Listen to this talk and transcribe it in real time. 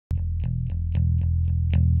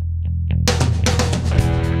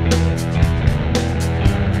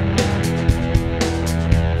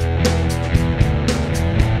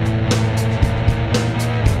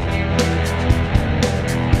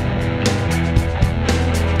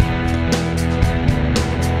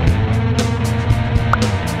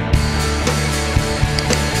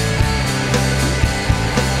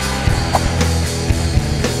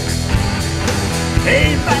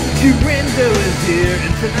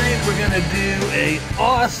tonight we're gonna do a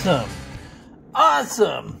awesome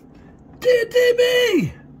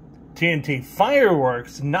TNT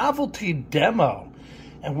fireworks novelty demo.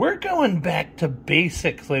 And we're going back to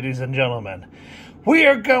basics, ladies and gentlemen. We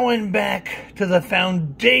are going back to the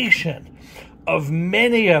foundation of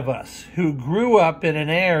many of us who grew up in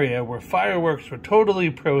an area where fireworks were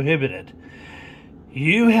totally prohibited.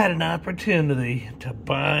 You had an opportunity to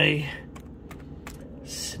buy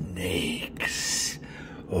snakes.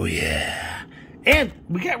 Oh yeah. And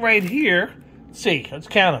we got right here, let's see, let's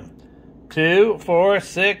count them. 2, 4,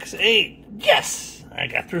 6, 8. Yes! I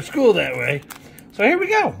got through school that way. So here we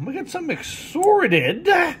go. We got some assorted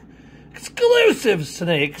exclusive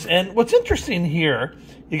snakes. And what's interesting here,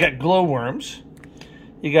 you got glowworms,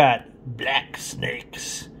 you got black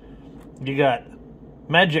snakes, you got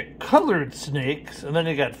magic colored snakes, and then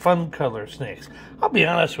you got fun color snakes. I'll be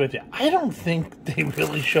honest with you, I don't think they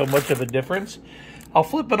really show much of a difference. I'll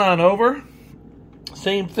flip it on over.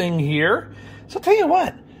 Same thing here. So I'll tell you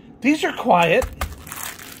what, these are quiet,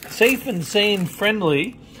 safe and sane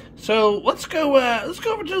friendly. So let's go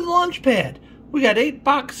over to the launch pad. We got 8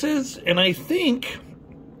 boxes, and I think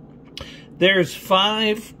there's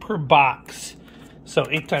 5 per box. So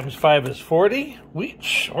 8 times 5 is 40.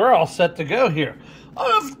 We're all set to go here.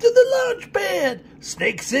 Off to the launch pad.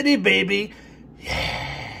 Snake City, baby. Yeah.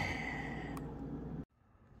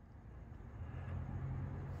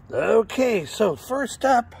 Okay, so first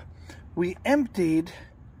up, we emptied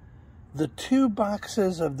the 2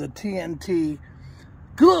 boxes of the TNT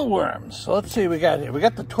glowworms. So let's see what we got here. We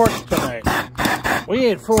got the torch tonight. We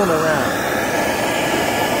ain't fooling around.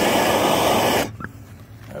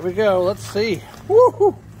 There we go. Let's see.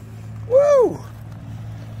 Woo! Woo!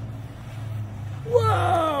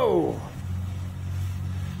 Whoa!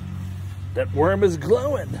 That worm is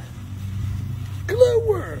glowing.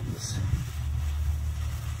 Glowworms.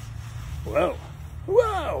 Whoa.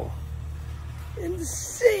 Whoa!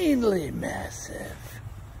 Insanely massive.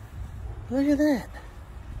 Look at that.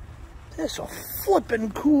 That's so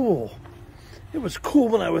flippin' cool. It was cool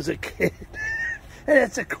when I was a kid. And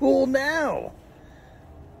it's a cool now.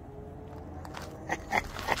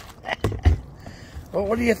 Well,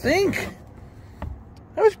 what do you think?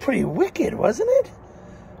 That was pretty wicked, wasn't it?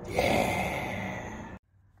 Yeah.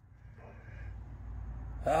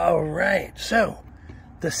 All right, so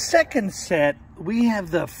the second set, we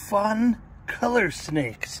have the fun color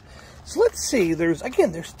snakes. So let's see, there's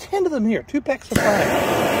 10 of them here, 2 packs of 5.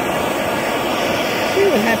 Let's see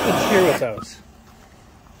what happens here with those.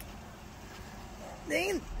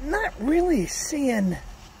 They not really seeing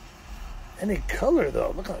any color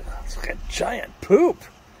though. Look, it's like a giant poop.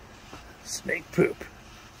 Snake poop.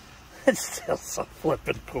 It's still so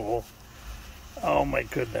flippin' cool. Oh my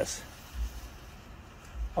goodness.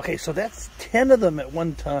 Okay, so that's 10 of them at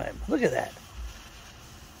one time. Look at that.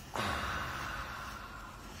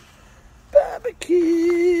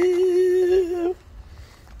 Barbecue.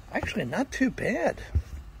 Actually, not too bad.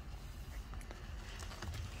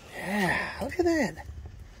 Yeah, look at that.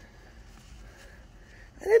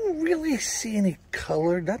 I didn't really see any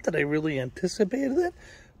color. Not that I really anticipated it,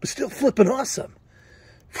 but still flipping awesome.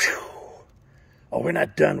 Whew. Oh, we're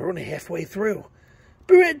not done. We're only halfway through.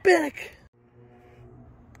 Be right back.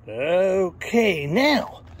 Okay,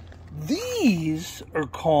 now, these are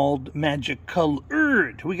called magic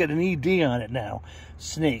colored. We got an ED on it now.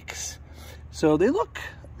 Snakes. So they look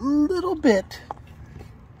a little bit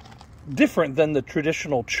different than the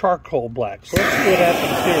traditional charcoal black. So let's see what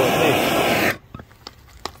happens here with these.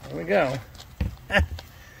 There we go.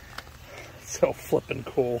 So flippin'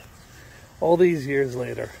 cool. All these years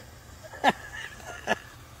later.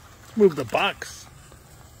 Move the box.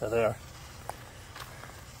 Oh, there.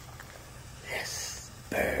 Yes,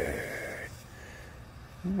 bird.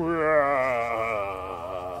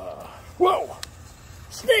 Whoa!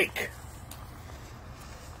 Snake!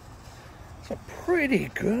 It's a pretty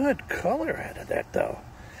good color out of that, though.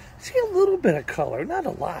 See a little bit of color, not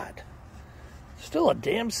a lot. Still a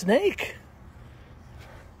damn snake.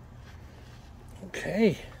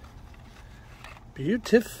 Okay.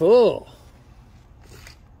 Beautiful.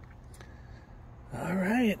 All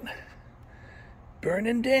right.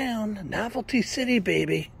 Burning down. Novelty City,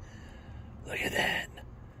 baby. Look at that.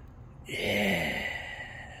 Yeah.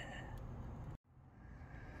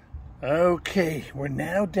 Okay, we're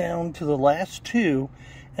now down to the last 2,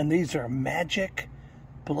 and these are magic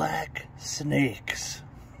black snakes.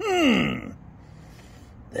 There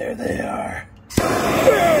they are.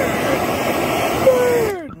 Burn!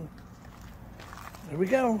 Burn! There we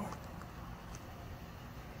go.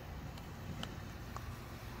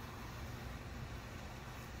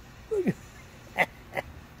 Look at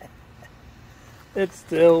It's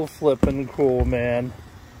still flipping cool, man.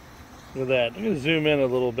 Look at that. I'm going to zoom in a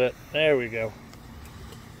little bit. There we go.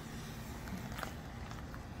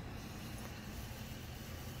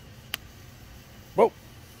 Whoa.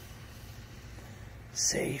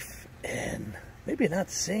 Safe and maybe not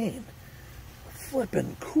sane.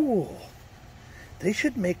 Flipping cool. They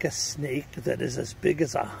should make a snake that is as big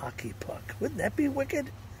as a hockey puck. Wouldn't that be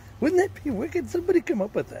wicked? Wouldn't that be wicked? Somebody come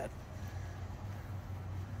up with that.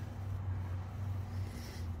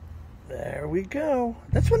 There we go.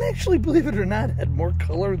 This one actually, believe it or not, had more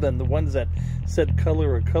color than the ones that said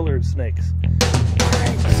color or colored snakes.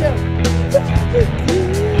 Alright, so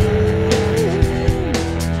BBQ